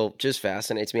 it still just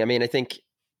fascinates me. I mean, I think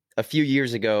a few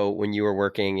years ago when you were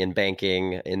working in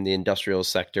banking in the industrial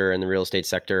sector and the real estate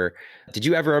sector, did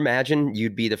you ever imagine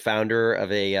you'd be the founder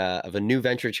of a new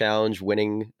venture challenge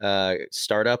winning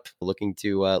startup looking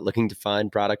to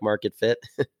find product market fit?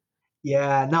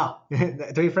 Yeah, no.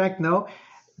 To be frank, no.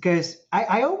 Because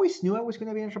I always knew I was going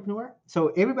to be an entrepreneur. So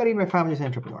everybody in my family is an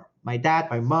entrepreneur. My dad,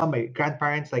 my mom, my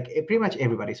grandparents, like pretty much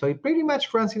everybody. So it pretty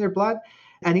much runs in their blood.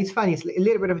 And it's funny, it's a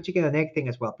little bit of a chicken and egg thing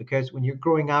as well. Because when you're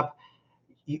growing up,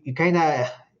 you kind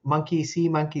of monkey see,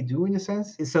 monkey do in a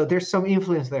sense. So there's some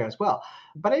influence there as well.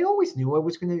 But I always knew I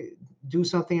was going to do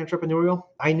something entrepreneurial.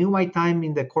 I knew my time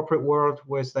in the corporate world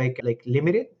was like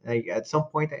limited. Like at some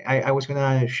point, I was going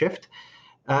to shift.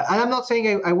 And I'm not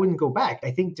saying I wouldn't go back.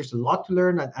 I think there's a lot to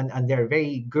learn, and there are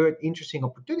very good, interesting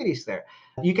opportunities there.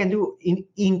 You can do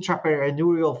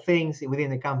intrapreneurial things within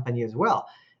the company as well.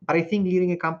 But I think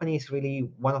leading a company is really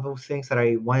one of those things that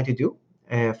I wanted to do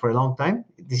for a long time.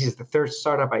 This is the third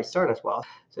startup I start as well,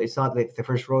 so it's not like the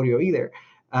first rodeo either.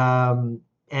 And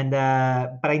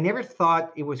but I never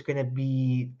thought it was going to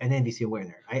be an NVC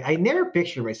winner. I never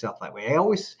pictured myself that way. I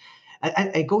always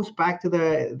and it goes back to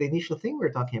the initial thing we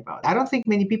were talking about. I don't think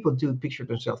many people do picture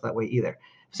themselves that way either.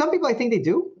 Some people, I think they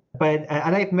do, but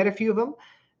and I've met a few of them,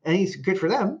 and it's good for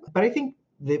them. But I think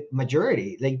the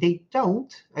majority, like they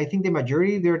don't. I think the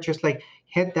majority, they're just like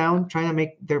head down, trying to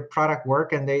make their product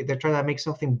work, and they're trying to make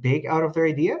something big out of their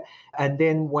idea. And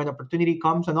then when opportunity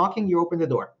comes a knocking, you open the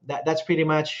door. That's pretty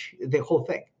much the whole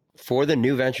thing. For the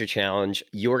New Venture Challenge,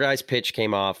 your guys' pitch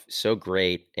came off so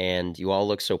great and you all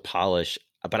look so polished.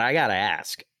 But I got to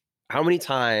ask, how many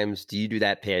times do you do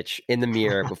that pitch in the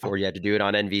mirror before you had to do it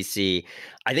on NVC?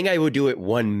 I think I would do it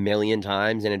 1 million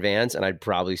times in advance and I'd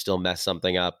probably still mess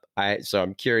something up. So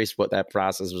I'm curious what that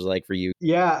process was like for you.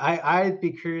 Yeah, I'd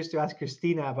be curious to ask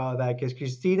Christina about that because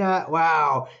Christina,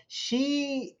 wow,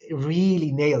 she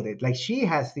really nailed it. Like she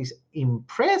has this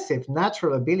impressive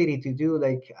natural ability to do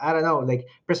like, I don't know, like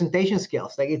presentation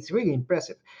skills. Like it's really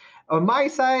impressive. On my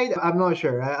side, I'm not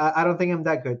sure. I don't think I'm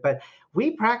that good, but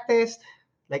we practiced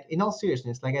like in all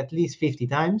seriousness, like at least 50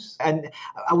 times. And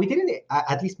we didn't,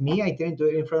 at least me, I didn't do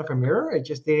it in front of a mirror. I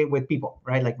just did it with people,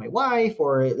 right? Like my wife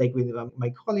or like with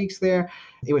my colleagues there.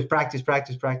 It was practice,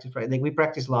 practice, practice, right? Like we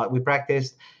practiced a lot. We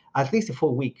practiced at least a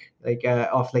full week, like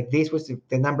of like this was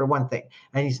the number one thing.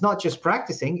 And it's not just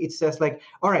practicing. It's just like,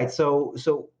 all right, so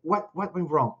what went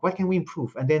wrong? What can we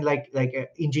improve? And then like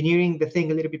engineering the thing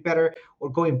a little bit better,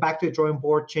 or going back to the drawing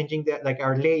board, changing the like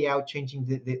our layout, changing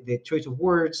the choice of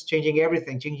words, changing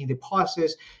everything, changing the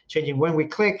pauses, changing when we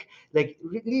click, like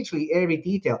literally every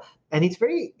detail. And it's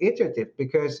very iterative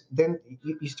because then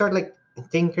you start like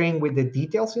tinkering with the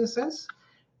details in a sense,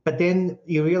 but then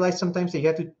you realize sometimes that you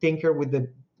have to tinker with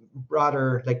the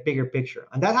broader, like bigger picture.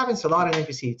 And that happens a lot in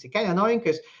NVC. It's kind of annoying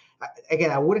because, again,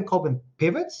 I wouldn't call them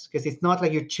pivots because it's not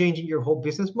like you're changing your whole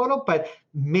business model, but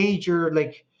major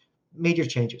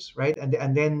changes, right?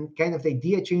 And then kind of the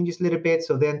idea changes a little bit.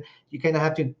 So then you kind of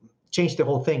have to change the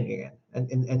whole thing again. And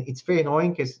it's very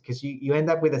annoying because you end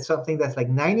up with something that's like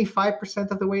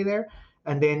 95% of the way there.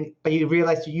 And then, but you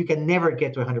realize you can never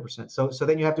get to 100%. So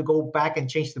then you have to go back and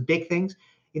change the big things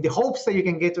in the hopes that you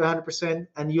can get to 100%,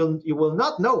 and you will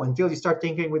not know until you start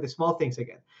thinking with the small things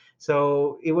again.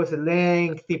 So it was a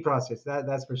lengthy process,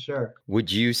 that's for sure.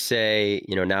 Would you say,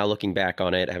 now looking back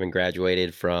on it, having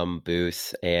graduated from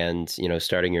Booth and,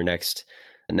 starting your next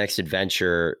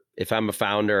adventure, if I'm a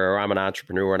founder or I'm an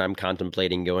entrepreneur and I'm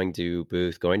contemplating going to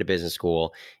Booth, going to business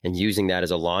school and using that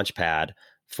as a launch pad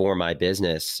for my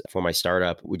business, for my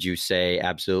startup, would you say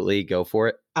absolutely go for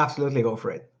it? Absolutely go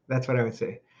for it. That's what I would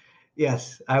say.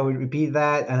 Yes, I would repeat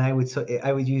that, and I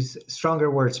would use stronger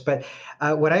words. But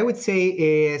what I would say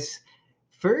is,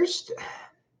 first,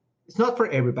 it's not for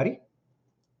everybody.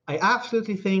 I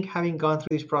absolutely think having gone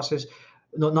through this process,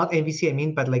 not NVC, I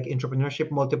mean, but like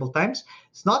entrepreneurship multiple times,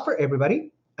 it's not for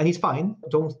everybody, and it's fine.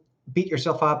 Don't beat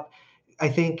yourself up. I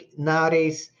think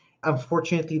nowadays,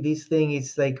 unfortunately, this thing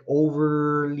is like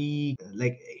overly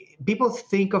like people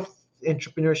think of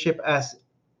entrepreneurship as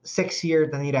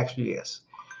sexier than it actually is.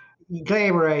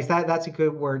 Glamorize, that's a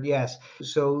good word, yes.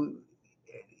 So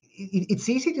it's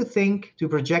easy to think, to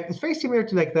project. It's very similar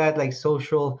to like that, like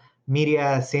social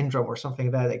media syndrome or something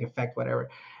like that, like effect, whatever,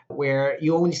 where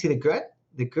you only see the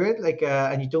good, like,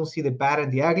 and you don't see the bad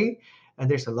and the ugly. And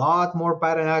there's a lot more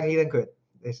bad and ugly than good.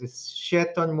 There's a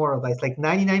shit ton more of that. It's like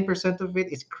 99% of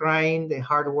it is crying, the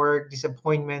hard work,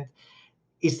 disappointment.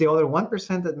 It's the other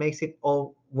 1% that makes it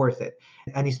all worth it.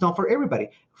 And it's not for everybody.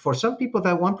 For some people,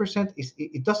 that 1%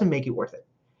 it doesn't make it worth it,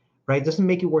 right? It doesn't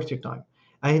make it worth your time.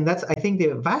 And that's, I think,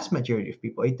 the vast majority of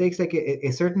people. It takes like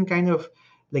a certain kind of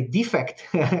like defect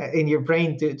in your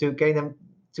brain to kind of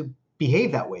to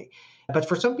behave that way. But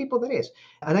for some people, that is.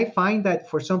 And I find that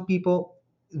for some people,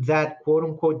 that quote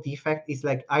unquote defect is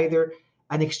like either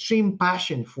an extreme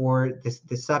passion for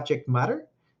the subject matter,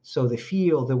 so the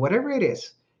field, the whatever it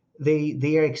is,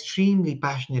 they are extremely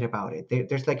passionate about it.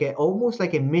 There's like almost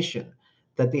like a mission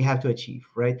that they have to achieve,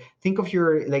 right? Think of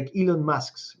your like Elon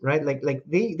Musk's, right? Like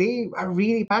they are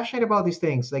really passionate about these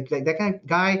things. Like that kind of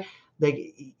guy,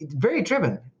 like very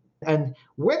driven. And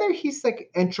whether he's like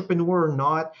entrepreneur or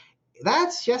not,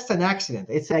 that's just an accident.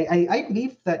 I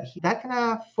believe that that kind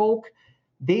of folk,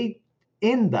 they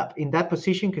end up in that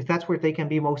position because that's where they can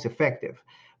be most effective.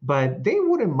 But they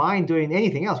wouldn't mind doing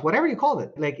anything else, whatever you call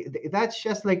it. Like that's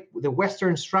just like the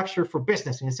Western structure for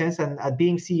business in a sense. And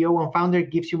being CEO and founder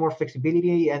gives you more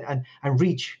flexibility and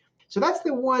reach. So that's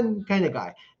the one kind of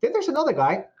guy. Then there's another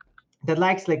guy that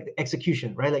likes like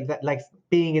execution, right? Like that likes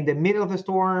being in the middle of the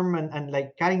storm and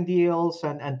like cutting deals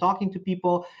and talking to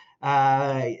people,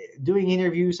 uh, doing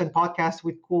interviews and podcasts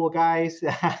with cool guys.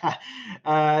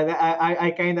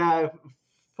 I kind of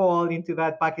fall into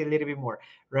that bucket a little bit more,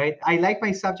 right? I like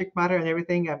my subject matter and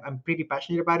everything. I'm pretty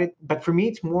passionate about it, but for me,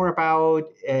 it's more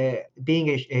about being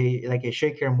a like a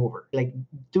shaker and mover, like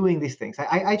doing these things.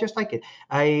 I just like it.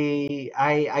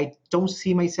 I don't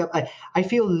see myself. I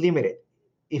feel limited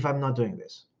if I'm not doing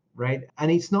this, right? And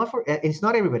it's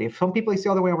not everybody. Some people it's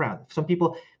the other way around. Some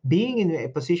people being in a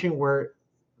position where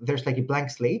there's like a blank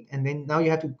slate, and then now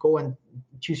you have to go and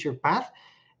choose your path.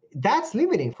 That's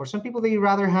limiting. For some people, they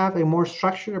rather have a more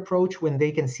structured approach when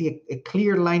they can see a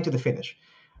clear line to the finish,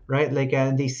 right? Like,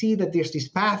 and they see that there's this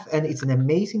path, and it's an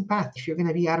amazing path. If you're going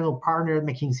to be, I don't know, partner at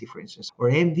McKinsey, for instance, or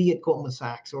MD at Goldman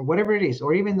Sachs, or whatever it is,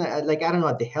 or even like I don't know,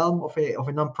 at the helm of a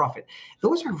nonprofit,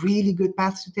 those are really good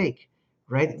paths to take,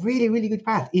 right? Really, really good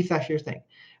path if that's your thing,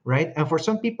 right? And for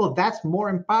some people, that's more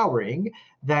empowering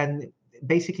than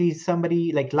basically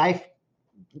somebody like life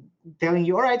telling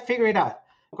you, all right, figure it out,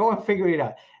 go and figure it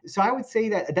out. So I would say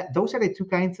that those are the two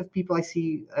kinds of people I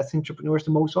see as entrepreneurs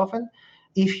the most often.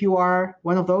 If you are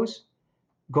one of those,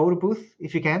 go to Booth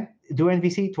if you can, do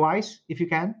NVC twice if you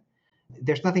can.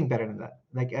 There's nothing better than that.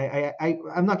 Like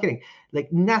I'm not kidding.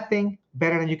 Like nothing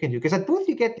better than you can do. Because at Booth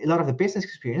you get a lot of the business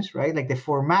experience, right? Like the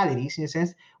formalities in a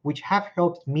sense, which have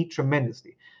helped me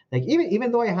tremendously. Like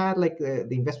even though I had like the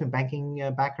investment banking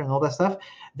background, all that stuff,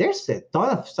 there's a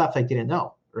ton of stuff I didn't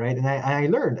know, right? And I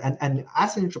learned. And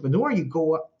as an entrepreneur, you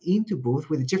go into Booth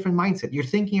with a different mindset. You're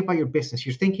thinking about your business.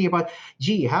 You're thinking about,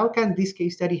 gee, how can this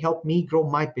case study help me grow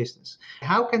my business?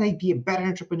 How can I be a better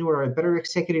entrepreneur or a better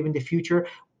executive in the future?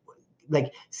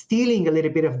 Like stealing a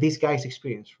little bit of this guy's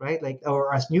experience, right? Like,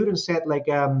 or as Newton said, like,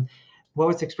 what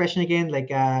was the expression again?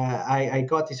 Like, I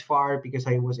got this far because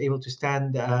I was able to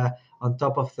stand on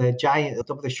top of the giant, on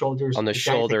top of the shoulders. On the of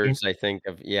giants that came, shoulders, I think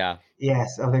of, yeah.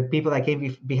 yes, of the people that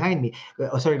came behind me.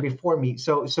 Sorry, before me.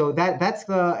 So that's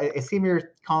a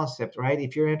similar concept, right?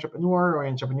 If you're an entrepreneur or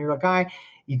an entrepreneurial guy,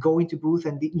 you go into Booth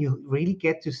and you really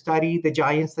get to study the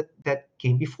giants that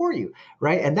came before you,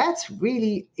 right? And that's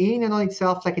really in and on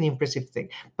itself like an impressive thing.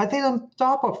 But then on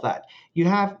top of that, you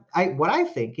have what I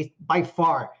think is by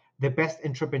far the best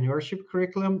entrepreneurship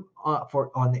curriculum for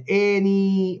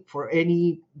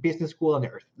any business school on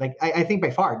earth. Like I think by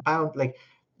far, bound like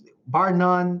bar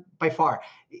none, by far.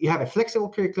 You have a flexible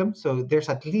curriculum, so there's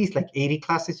at least like 80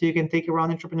 classes you can take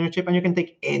around entrepreneurship, and you can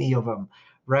take any of them,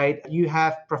 right? You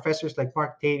have professors like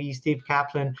Mark Davies, Steve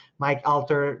Kaplan, Mike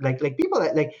Alter, like people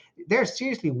that like they're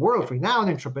seriously world-renowned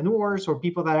entrepreneurs or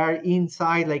people that are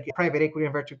inside like private equity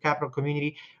and venture capital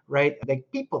community, right? Like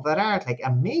people that are like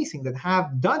amazing that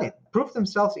have done it, proved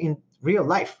themselves in real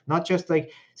life, not just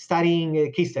like studying a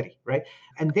case study, right?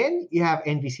 And then you have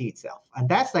NVC itself, and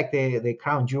that's like the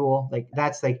crown jewel, like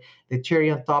that's like the cherry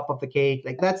on top of the cake,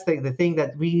 like that's the thing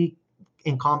that really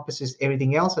encompasses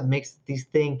everything else and makes this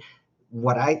thing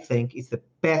what I think is the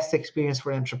best experience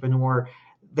for an entrepreneur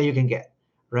that you can get,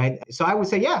 right? So I would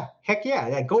say, yeah, heck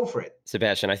yeah, go for it.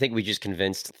 Sebastian, I think we just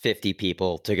convinced 50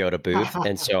 people to go to Booth.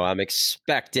 And so I'm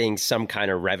expecting some kind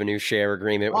of revenue share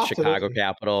agreement with Absolutely. Chicago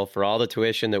Capital for all the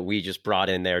tuition that we just brought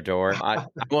in their door. I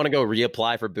want to go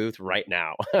reapply for Booth right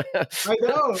now. I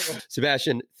know.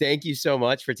 Sebastian, thank you so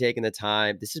much for taking the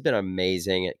time. This has been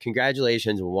amazing.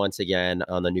 Congratulations once again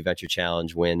on the New Venture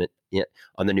Challenge win,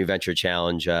 on the New Venture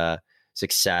Challenge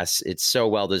success. It's so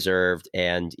well deserved.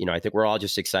 And, I think we're all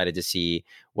just excited to see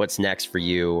what's next for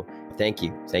you. Thank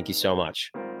you. Thank you so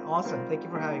much. Awesome. Thank you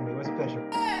for having me. It was a pleasure.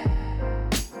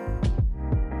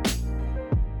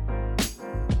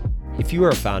 If you are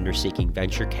a founder seeking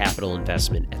venture capital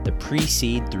investment at the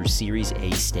pre-seed through Series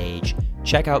A stage,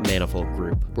 check out Manifold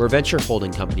Group. We're a venture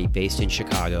holding company based in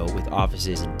Chicago with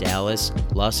offices in Dallas,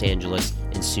 Los Angeles,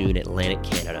 and soon Atlantic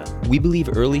Canada. We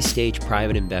believe early-stage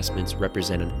private investments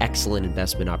represent an excellent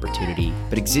investment opportunity,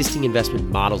 but existing investment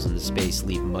models in the space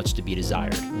leave much to be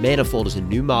desired. Manifold is a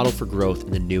new model for growth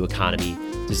in the new economy,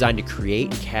 designed to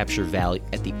create and capture value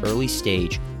at the early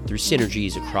stage through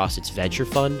synergies across its venture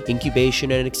fund,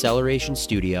 incubation and acceleration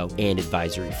studio, and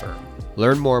advisory firm.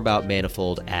 Learn more about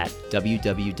Manifold at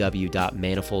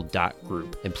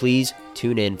www.manifold.group. And please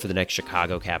tune in for the next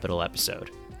Chicago Capital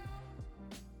episode.